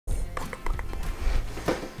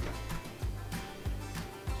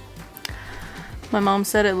My mom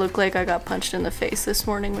said it looked like I got punched in the face this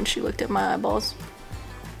morning when she looked at my eyeballs.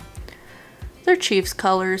 They're Chiefs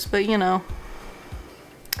colors, but you know.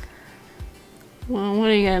 Well, what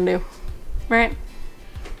are you gonna do, right?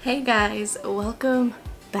 Hey guys, welcome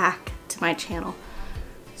back to my channel.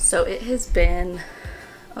 So it has been,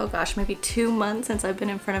 oh gosh, maybe 2 months since I've been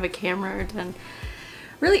in front of a camera or done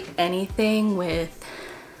really anything with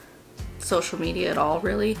social media at all,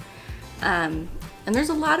 really. And there's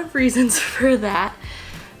a lot of reasons for that,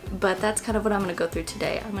 but that's kind of what I'm gonna go through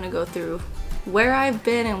today. I'm gonna go through where I've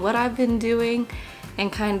been and what I've been doing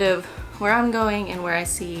and kind of where I'm going and where I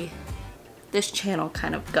see this channel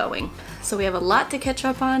kind of going. So we have a lot to catch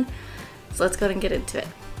up on, so let's go ahead and get into it.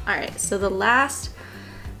 All right, so the last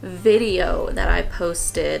video that I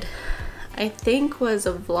posted, I think was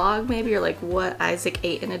a vlog maybe, or like what Isaac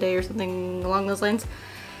ate in a day or something along those lines.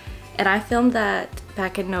 And I filmed that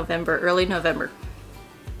back in November, early November.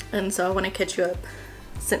 And so I want to catch you up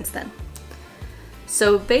since then.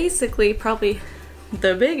 So basically, probably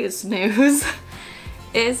the biggest news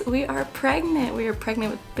is we are pregnant. We are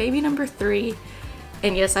pregnant with baby number 3.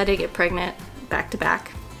 And yes, I did get pregnant back to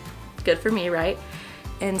back. Good for me, right?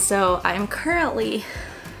 And so I am currently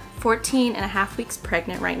 14 and a half weeks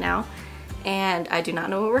pregnant right now. And I do not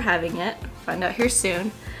know what we're having yet. Find out here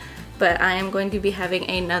soon. But I am going to be having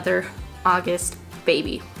another August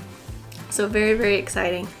baby. So very, very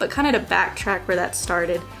exciting. But kind of to backtrack where that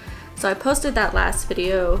started. So I posted that last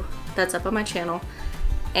video that's up on my channel,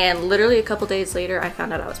 and literally a couple days later I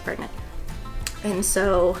found out I was pregnant. And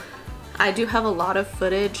so I do have a lot of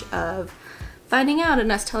footage of finding out and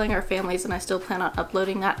us telling our families, and I still plan on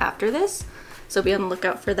uploading that after this. So be on the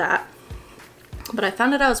lookout for that. But I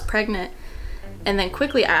found out I was pregnant, and then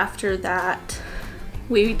quickly after that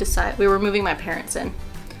we were moving my parents in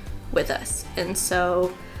with us. And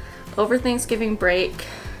so over Thanksgiving break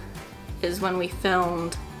is when we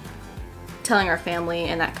filmed telling our family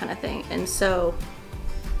and that kind of thing. And so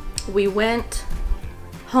we went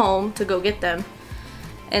home to go get them.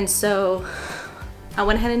 And so I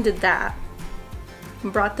went ahead and did that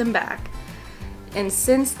and brought them back. And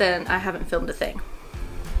since then, I haven't filmed a thing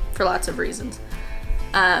for lots of reasons.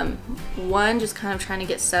 1, just kind of trying to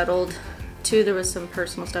get settled. 2, there was some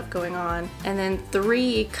personal stuff going on. And then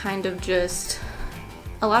 3, kind of just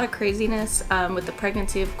a lot of craziness with the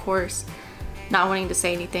pregnancy, of course, not wanting to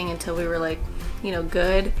say anything until we were like, you know,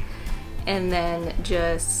 good. And then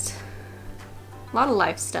just a lot of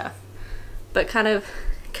life stuff, but kind of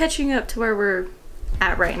catching up to where we're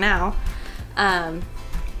at right now.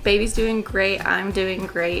 Baby's doing great, I'm doing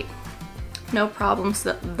great, no problems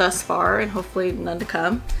thus far, and hopefully none to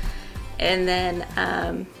come. And then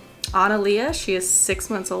Anna Leah, she is 6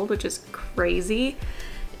 months old, which is crazy.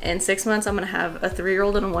 In 6 months I'm gonna have a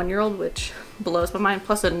 3-year-old and a 1-year-old, which blows my mind,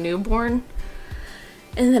 plus a newborn.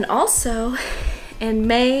 And then also in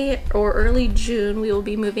May or early June, we will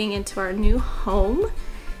be moving into our new home.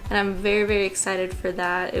 And I'm very, very excited for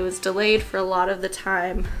that. It was delayed for a lot of the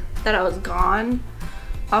time that I was gone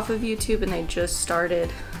off of YouTube, and they just started,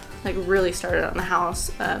 like really started on the house,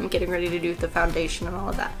 getting ready to do the foundation and all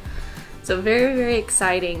of that. So very, very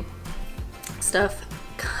exciting stuff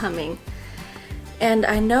coming. And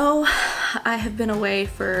I know I have been away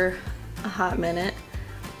for a hot minute,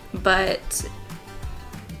 but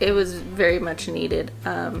it was very much needed.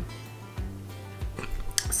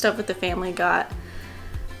 Stuff with the family got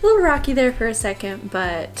a little rocky there for a second,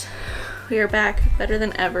 but we are back better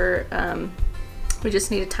than ever. We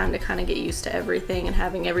just needed time to kind of get used to everything and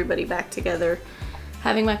having everybody back together,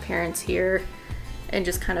 having my parents here, and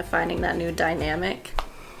just kind of finding that new dynamic.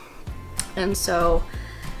 And so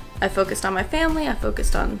I focused on my family, I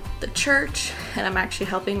focused on the church, and I'm actually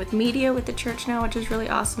helping with media with the church now, which is really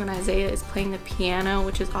awesome. And Isaiah is playing the piano,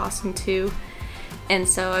 which is awesome too. And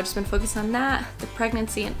so I've just been focused on that, the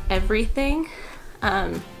pregnancy and everything.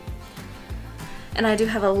 And I do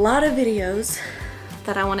have a lot of videos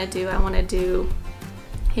that I want to do. I want to do,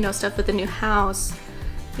 you know, stuff with the new house,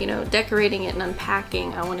 you know, decorating it and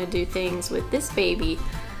unpacking. I want to do things with this baby,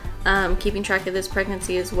 keeping track of this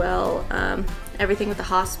pregnancy as well, everything with the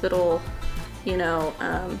hospital, you know,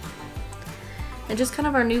 and just kind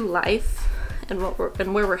of our new life and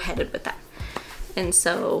where we're headed with that. And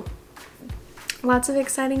so lots of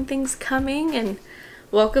exciting things coming, and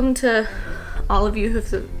welcome to all of you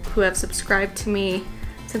who have subscribed to me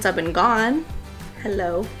since I've been gone.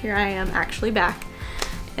 Hello, here I am actually back,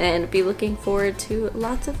 and be looking forward to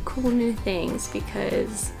lots of cool new things,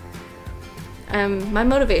 because my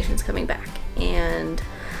motivation's coming back, and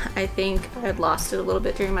I think I had lost it a little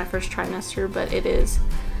bit during my first trimester, but it is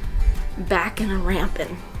back and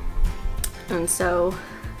rampant. And so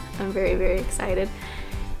I'm very, very excited.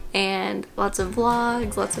 And lots of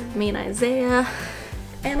vlogs, lots of me and Isaiah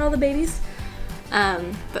and all the babies.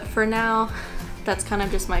 But for now, that's kind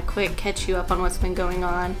of just my quick catch you up on what's been going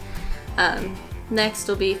on. Next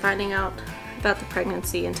will be finding out about the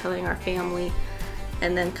pregnancy and telling our family,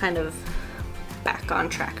 and then kind of back on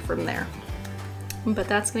track from there. But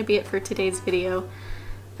that's gonna be it for today's video.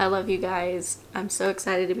 I love you guys. I'm so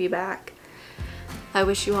excited to be back. I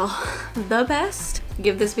wish you all the best.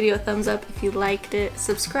 Give this video a thumbs up if you liked it.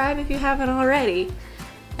 Subscribe if you haven't already.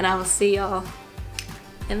 And I will see y'all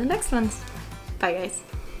in the next ones. Bye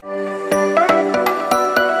guys.